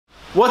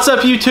What's up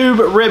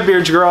YouTube,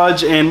 Redbeard's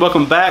Garage, and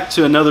welcome back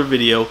to another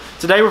video.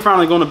 Today we're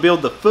finally going to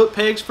build the foot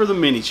pegs for the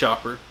mini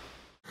chopper.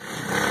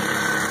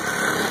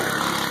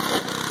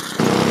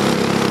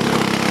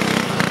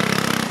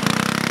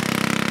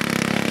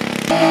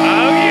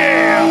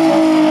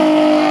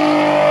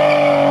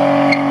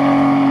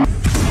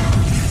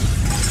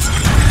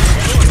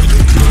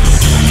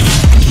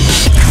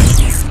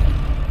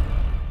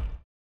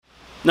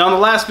 Now in the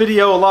last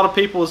video, a lot of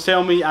people was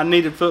telling me I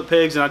needed foot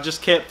pegs and I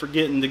just kept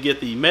forgetting to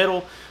get the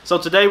metal. So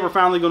today we're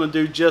finally going to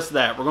do just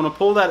that. We're going to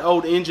pull that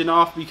old engine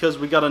off because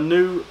we got a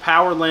new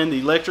Powerland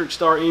electric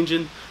start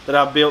engine that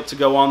I built to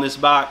go on this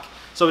bike.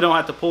 So we don't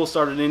have to pull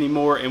start it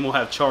anymore and we'll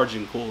have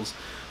charging coils.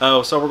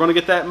 So we're going to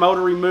get that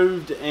motor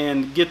removed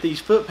and get these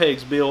foot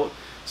pegs built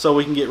so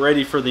we can get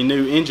ready for the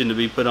new engine to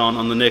be put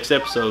on the next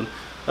episode.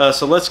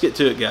 So let's get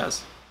to it,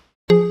 guys.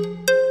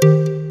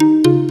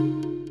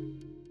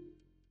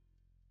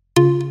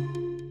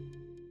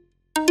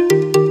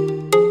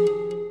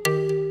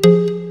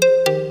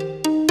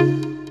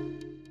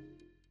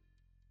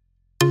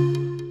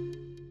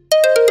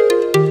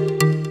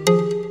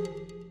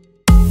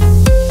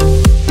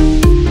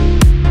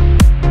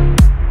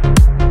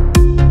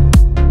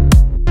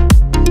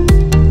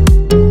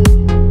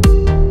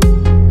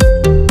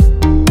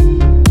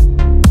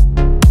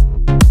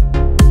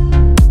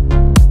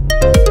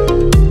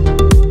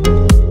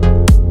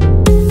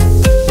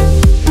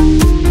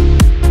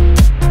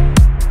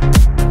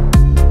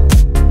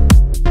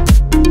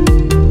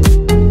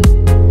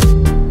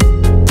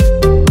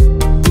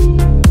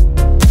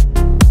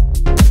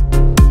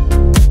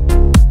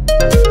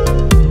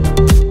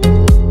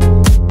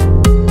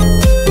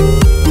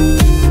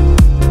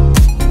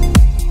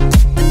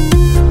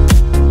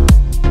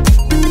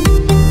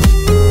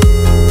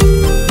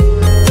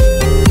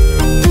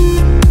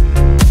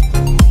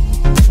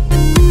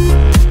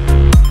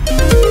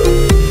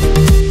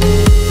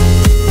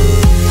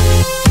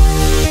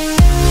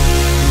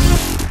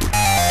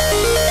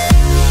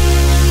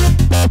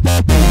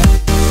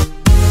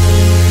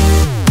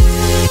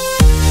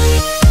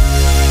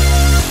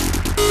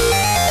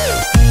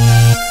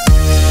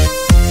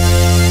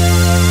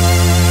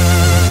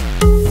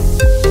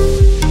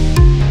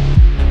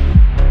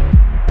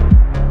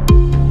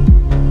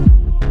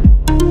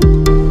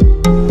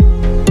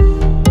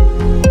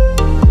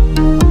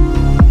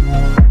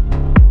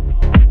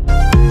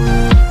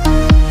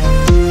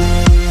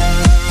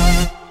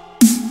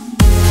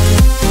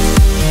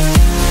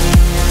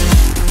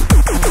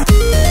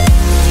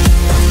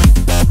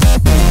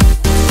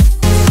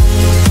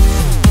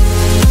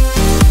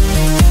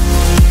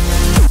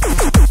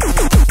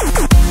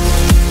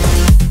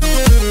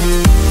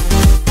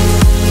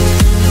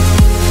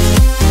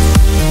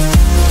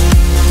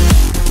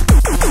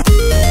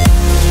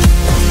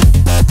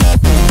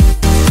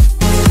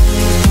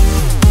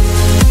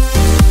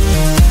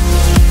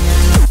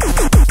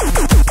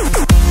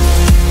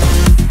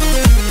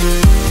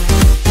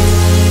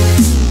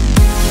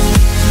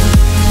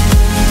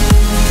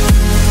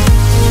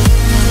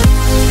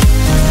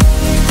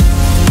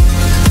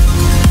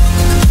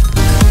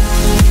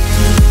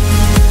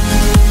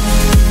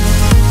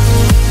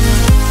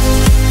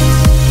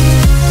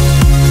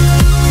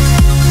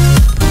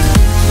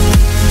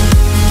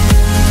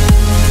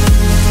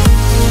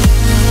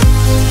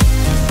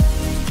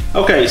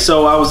 Okay,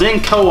 so I was in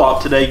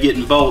Co-op today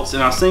getting bolts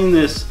and I seen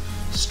this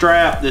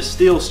strap, this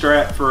steel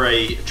strap for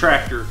a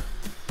tractor.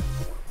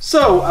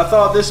 So I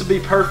thought this would be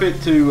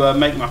perfect to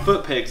make my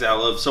foot pegs out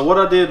of. So what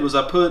I did was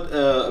I put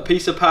a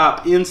piece of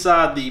pipe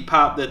inside the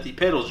pipe that the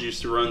pedals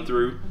used to run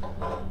through,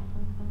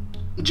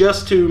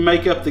 just to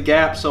make up the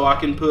gap so I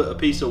can put a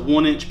piece of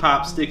 1-inch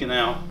pipe sticking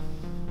out.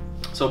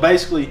 So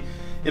basically,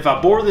 if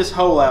I bore this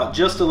hole out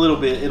just a little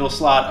bit, it'll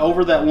slide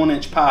over that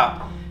 1-inch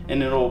pipe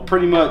and it'll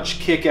pretty much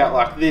kick out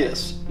like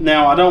this.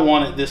 Now I don't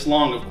want it this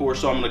long, of course,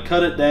 so I'm going to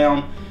cut it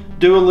down,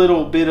 do a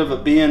little bit of a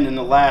bend in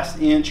the last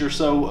inch or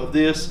so of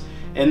this,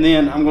 and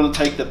then I'm going to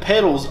take the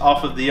pedals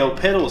off of the old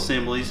pedal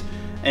assemblies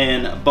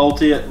and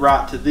bolt it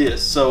right to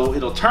this. So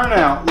it'll turn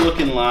out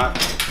looking like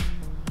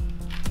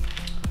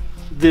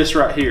this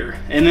right here.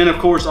 And then of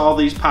course all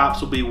these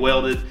pipes will be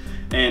welded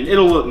and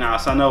it'll look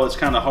nice. I know it's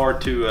kind of hard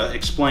to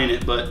explain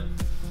it, but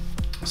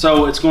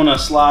so it's going to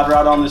slide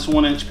right on this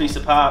 1-inch piece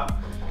of pipe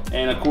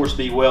and of course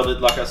be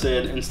welded, like I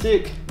said, and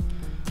stick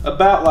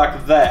about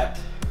like that.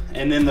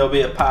 And then there'll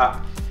be a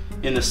pipe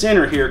in the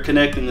center here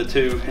connecting the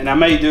two, and I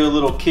may do a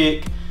little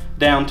kick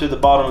down to the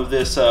bottom of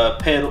this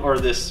pedal or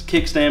this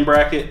kickstand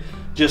bracket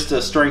just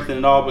to strengthen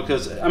it all,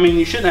 because I mean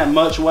you shouldn't have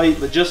much weight,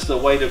 but just the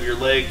weight of your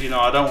legs, you know,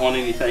 I don't want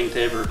anything to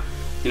ever,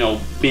 you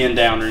know, bend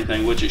down or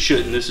anything, which it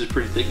shouldn't. This is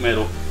pretty thick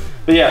metal.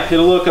 But yeah,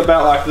 it'll look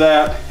about like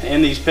that,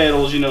 and these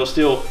pedals, you know,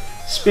 still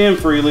spin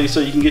freely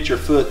so you can get your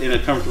foot in a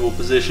comfortable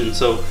position.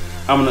 So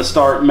I'm going to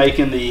start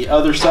making the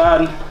other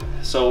side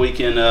so we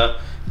can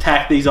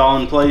tack these all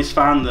in place,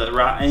 find the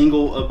right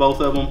angle of both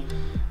of them,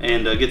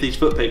 and get these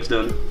foot pegs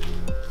done.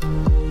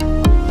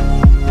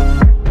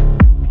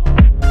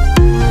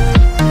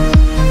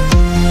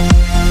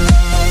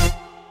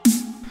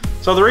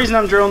 So the reason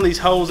I'm drilling these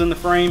holes in the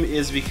frame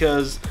is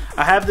because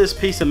I have this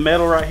piece of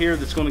metal right here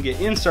that's going to get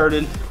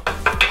inserted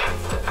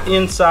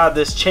inside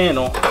this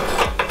channel,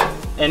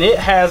 and it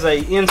has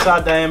a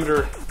inside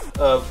diameter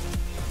of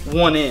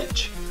 1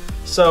 inch.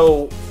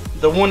 So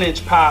the 1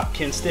 inch pipe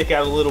can stick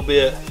out a little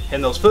bit,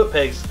 and those foot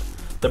pegs,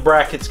 the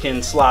brackets,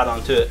 can slide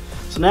onto it.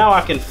 So now I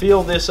can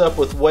fill this up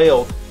with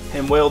weld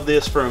and weld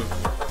this from,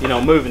 you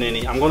know, moving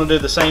any. I'm going to do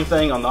the same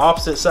thing on the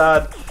opposite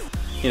side.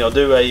 You know,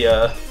 do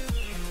a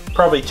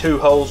probably 2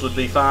 holes would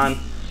be fine,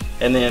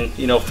 and then,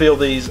 you know, fill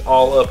these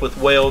all up with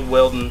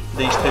welding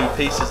these 2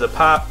 pieces of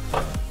pipe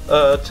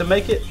to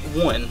make it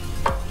one.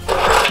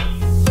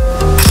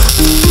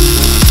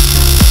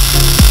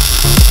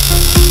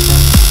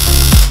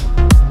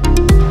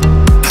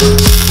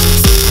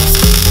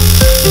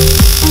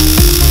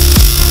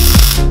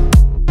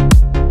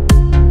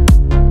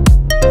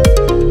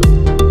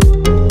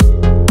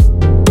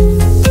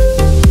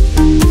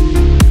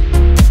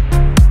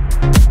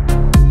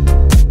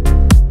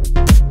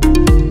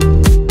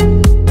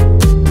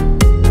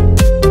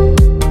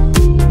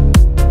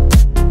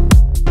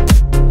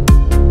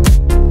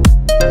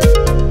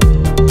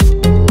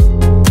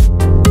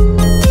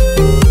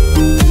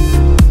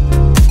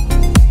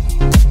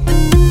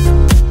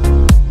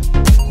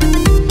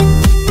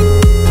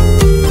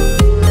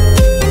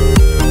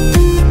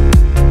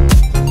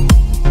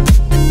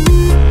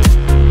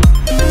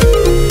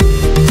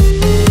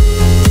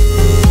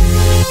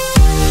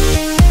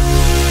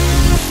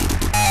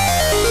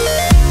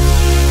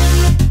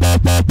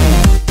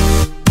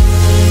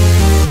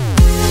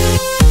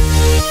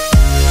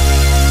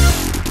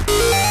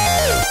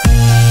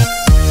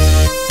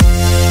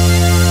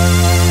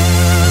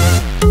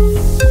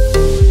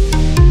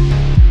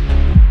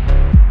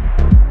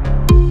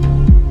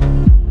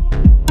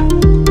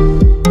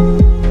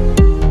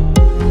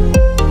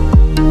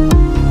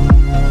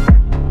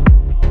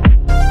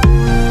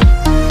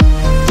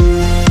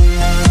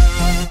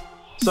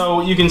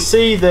 So you can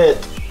see that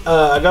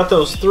I got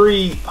those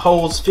 3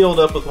 holes filled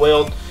up with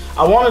weld.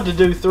 I wanted to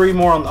do 3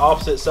 more on the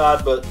opposite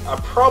side, but I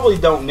probably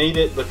don't need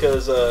it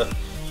because the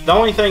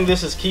only thing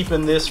this is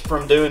keeping this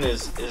from doing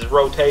is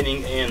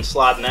rotating and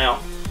sliding out.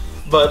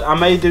 But I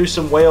may do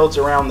some welds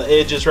around the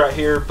edges right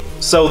here.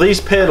 So these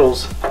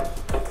pedals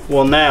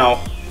will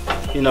now,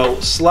 you know,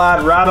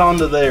 slide right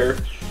onto there,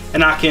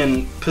 and I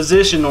can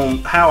position them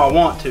how I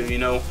want to, you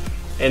know,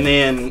 and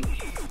then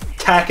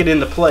tack it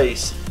into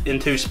place in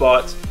 2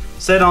 spots.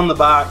 Set on the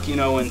bike, you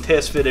know, and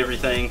test fit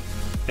everything,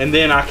 and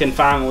then I can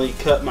finally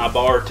cut my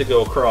bar to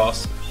go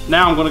across.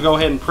 Now I'm going to go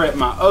ahead and prep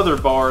my other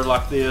bar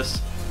like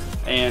this,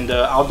 and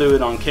I'll do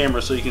it on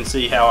camera so you can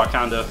see how I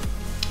kind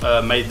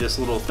of made this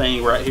little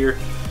thing right here,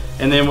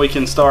 and then we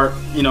can start,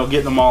 you know,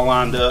 getting them all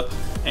lined up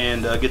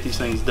and get these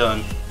things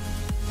done.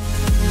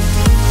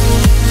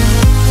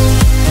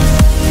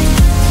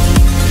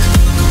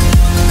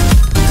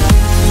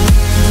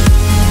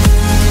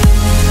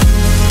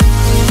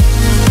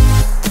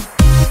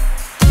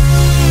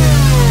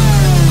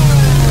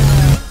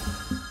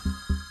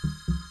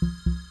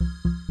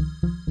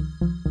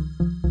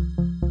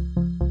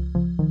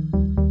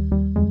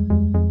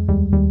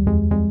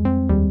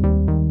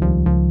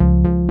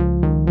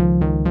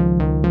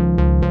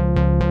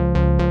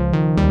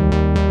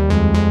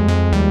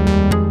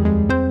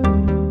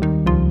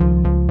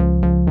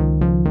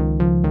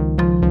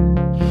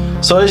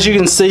 So as you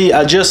can see,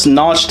 I just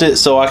notched it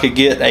so I could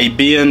get a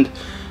bend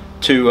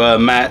to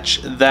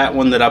match that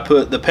one that I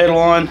put the pedal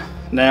on.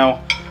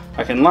 Now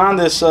I can line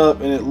this up,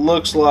 and it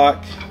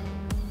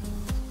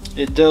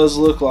does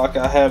look like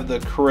I have the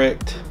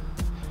correct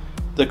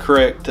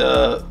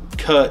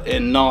cut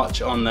and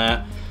notch on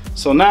that.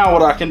 So now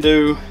what I can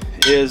do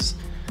is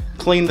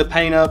clean the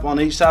paint up on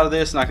each side of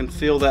this, and I can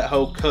fill that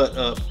whole cut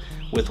up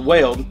with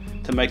weld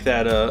to make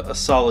that a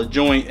solid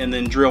joint, and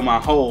then drill my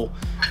hole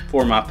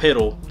for my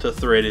pedal to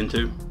thread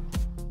into.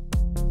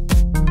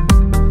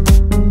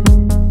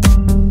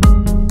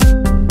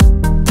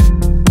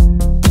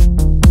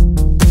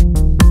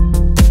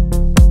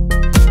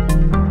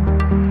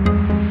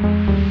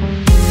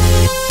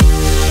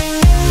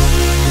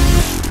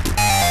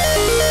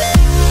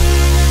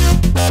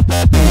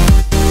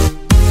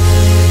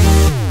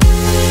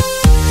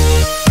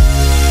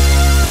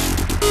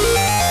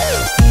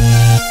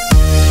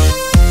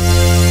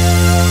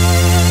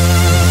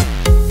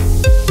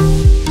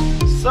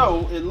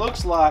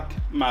 Looks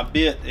like my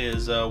bit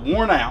is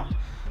worn out,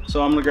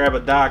 so I'm gonna grab a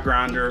die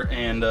grinder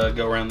and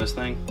go around this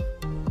thing.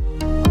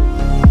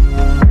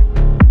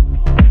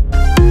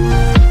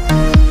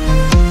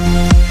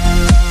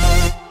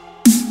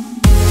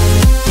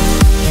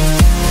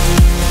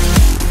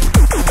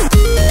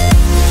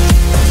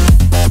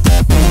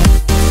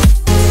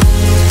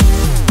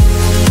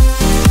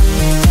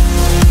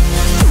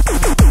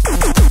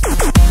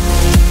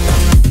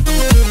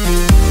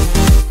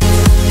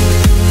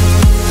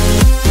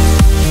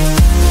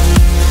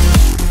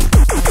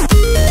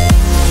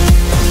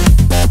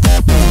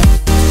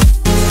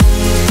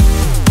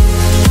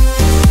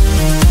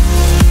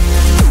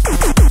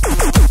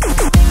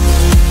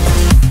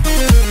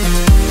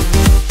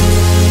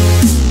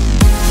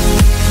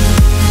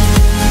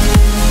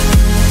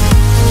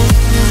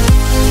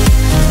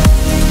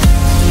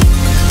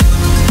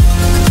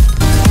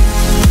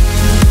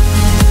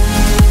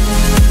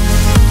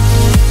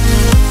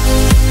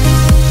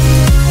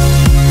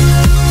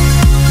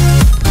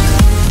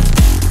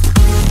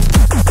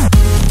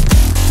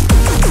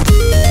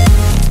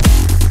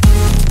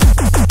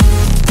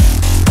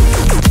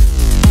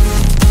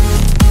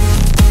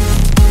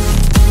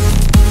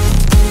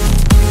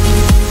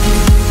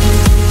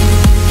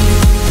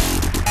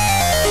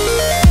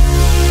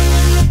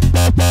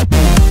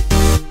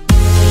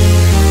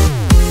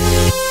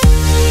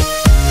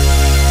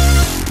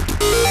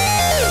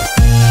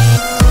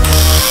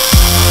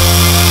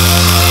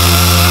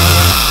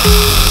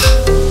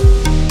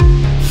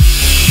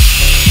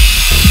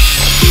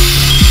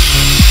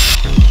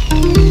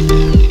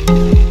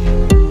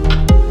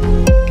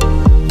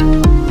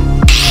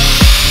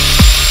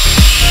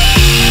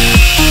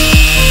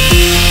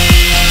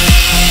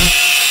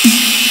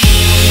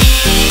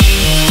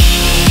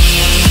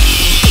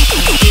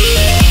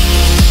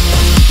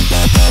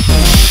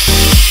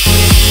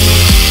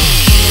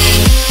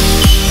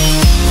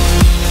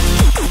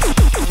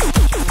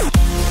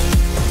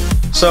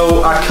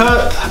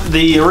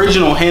 the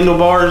original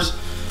handlebars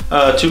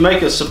to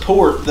make a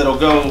support that'll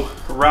go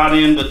right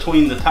in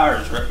between the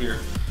tires right here,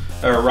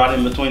 or right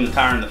in between the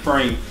tire and the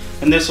frame.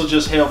 And this will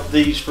just help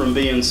these from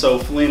being so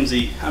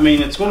flimsy. I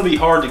mean, it's going to be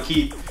hard to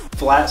keep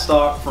flat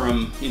stock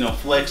from, you know,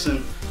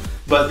 flexing,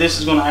 but this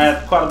is going to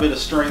add quite a bit of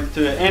strength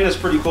to it, and it's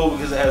pretty cool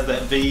because it has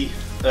that V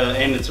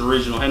and its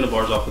original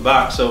handlebars off the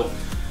bike. So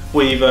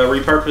we've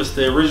repurposed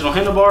the original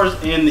handlebars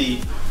and the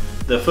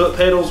foot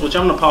pedals, which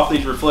I'm going to pop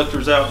these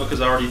reflectors out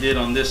because I already did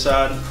on this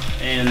side,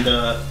 and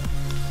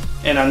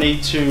I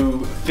need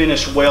to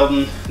finish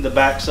welding the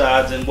back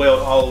sides and weld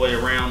all the way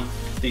around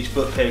these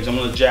foot pegs. I'm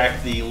going to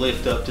jack the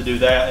lift up to do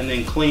that, and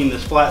then clean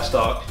this flat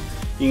stock.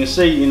 You can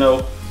see, you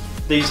know,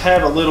 these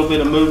have a little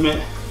bit of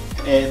movement,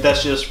 and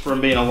that's just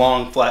from being a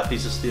long flat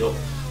piece of steel.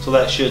 So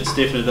that should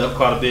stiffen it up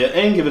quite a bit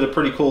and give it a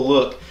pretty cool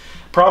look.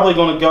 Probably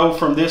going to go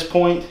from this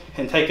point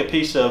and take a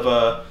piece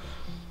of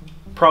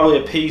probably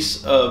a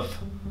piece of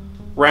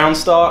round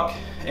stock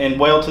and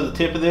weld to the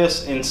tip of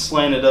this and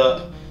slant it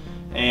up,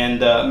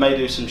 and may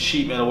do some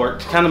sheet metal work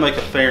to kind of make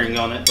a fairing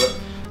on it, but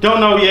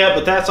don't know yet.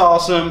 But that's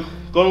awesome.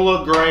 Gonna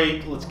look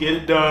great. Let's get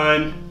it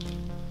done.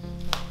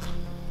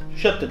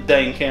 Shut the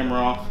dang camera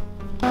off.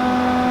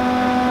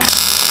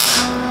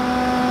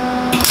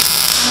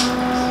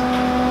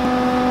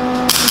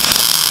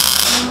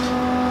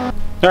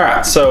 All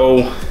right,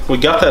 so we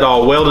got that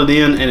all welded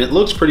in, and it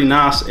looks pretty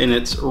nice, and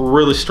it's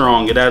really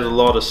strong. It added a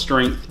lot of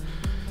strength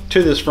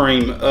to this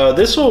frame.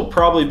 This will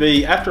probably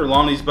be, after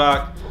Lonnie's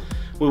bike,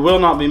 we will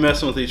not be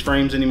messing with these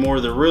frames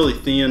anymore. They're really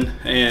thin,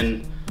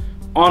 and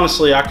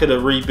honestly, I could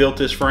have rebuilt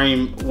this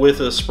frame with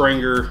a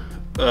Springer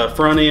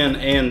front end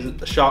and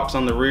the shocks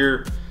on the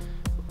rear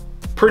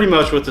pretty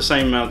much with the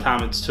same amount of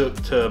time it's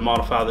took to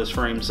modify this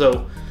frame.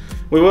 So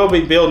we will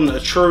be building a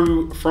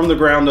true from the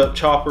ground up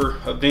chopper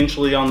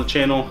eventually on the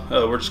channel.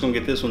 We're just gonna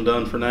get this one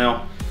done for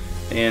now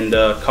and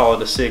call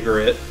it a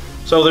cigarette.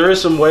 So there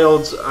is some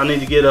welds I need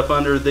to get up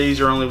under.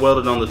 These are only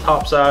welded on the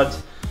top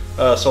sides.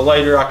 So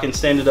later I can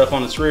stand it up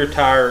on its rear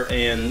tire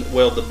and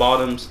weld the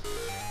bottoms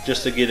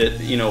just to get it,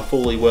 you know,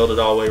 fully welded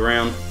all the way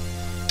around.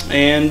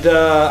 And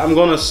I'm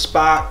gonna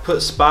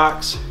put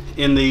spikes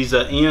in these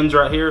ends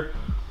right here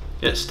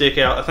that stick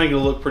out. I think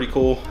it'll look pretty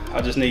cool.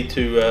 I just need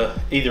to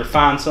either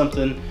find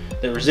something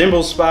that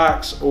resembles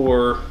spikes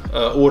or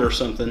order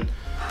something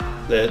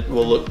that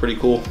will look pretty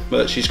cool.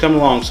 But she's coming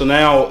along. So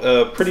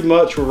now pretty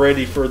much we're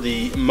ready for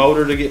the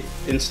motor to get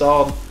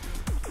installed.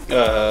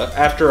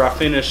 After I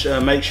finish,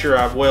 make sure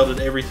I've welded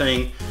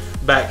everything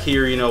back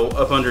here, you know,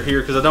 up under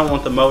here, because I don't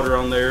want the motor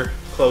on there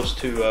close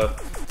to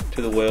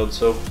the weld.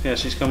 So yeah,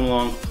 she's coming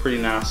along pretty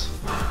nice.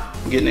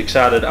 I'm getting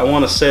excited. I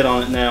want to set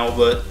on it now,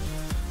 but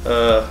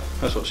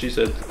that's what she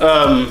said.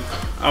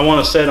 I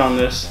want to set on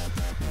this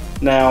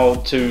now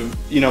to,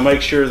 you know,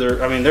 make sure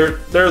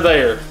they're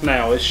there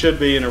now. It should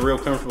be in a real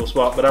comfortable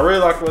spot, but I really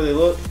like the way they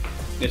look.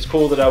 It's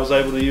cool that I was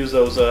able to use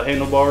those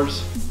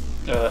handlebars.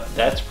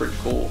 That's pretty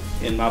cool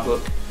in my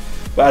book.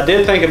 But I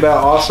did think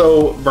about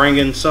also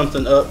bringing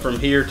something up from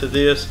here to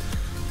this.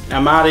 I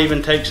might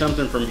even take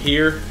something from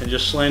here and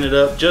just slant it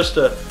up.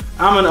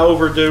 I'm an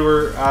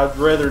overdoer. I'd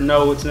rather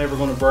know it's never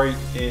going to break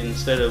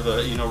instead of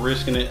you know,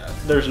 risking it.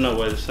 There's no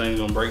way this thing's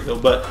going to break though,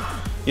 but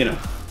you know,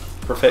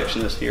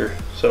 perfectionist here.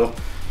 So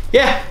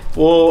yeah,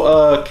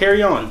 we'll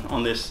carry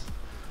on this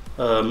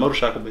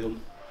motorcycle build.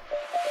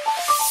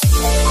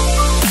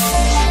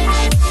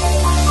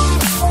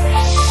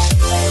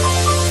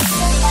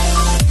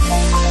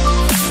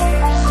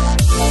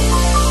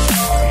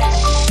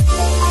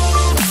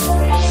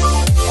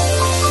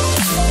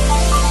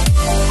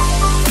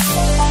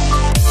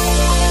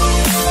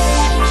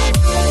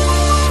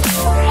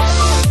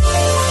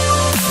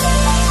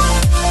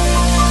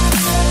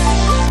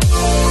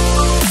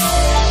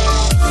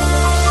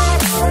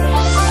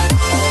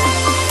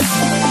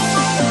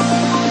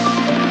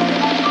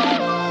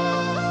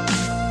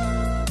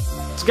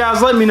 So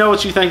guys, let me know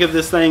what you think of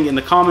this thing in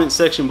the comment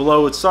section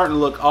below. It's starting to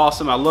look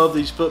awesome. I love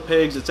these foot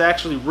pegs. It's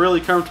actually really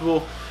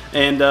comfortable.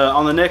 And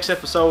on the next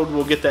episode,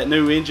 we'll get that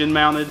new engine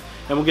mounted,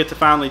 and we'll get to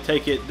finally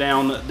take it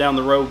down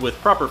the road with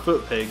proper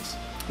foot pegs.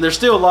 There's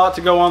still a lot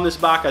to go on this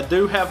bike. I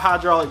do have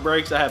hydraulic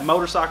brakes. I have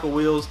motorcycle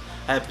wheels.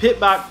 I have pit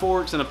bike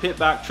forks and a pit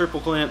bike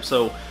triple clamp.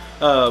 So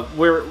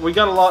we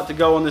got a lot to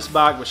go on this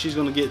bike, but she's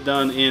going to get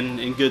done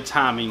in good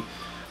timing.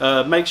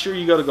 Make sure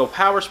you go to Go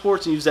Power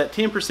Sports and use that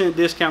 10%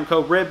 discount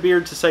code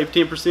REDBEARD to save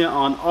 10%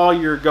 on all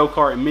your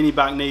go-kart and mini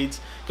bike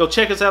needs. Go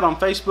check us out on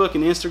Facebook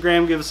and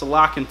Instagram. Give us a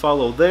like and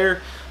follow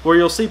there, where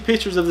you'll see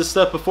pictures of this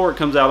stuff before it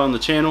comes out on the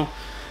channel.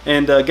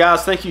 And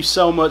guys, thank you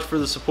so much for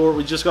the support.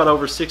 We just got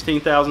over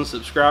 16,000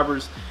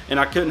 subscribers, and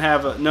I couldn't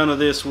have none of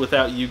this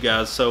without you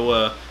guys.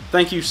 So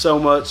thank you so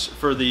much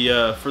for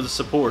the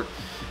support,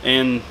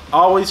 and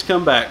always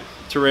come back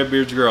to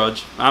Redbeard's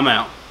Garage. I'm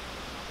out.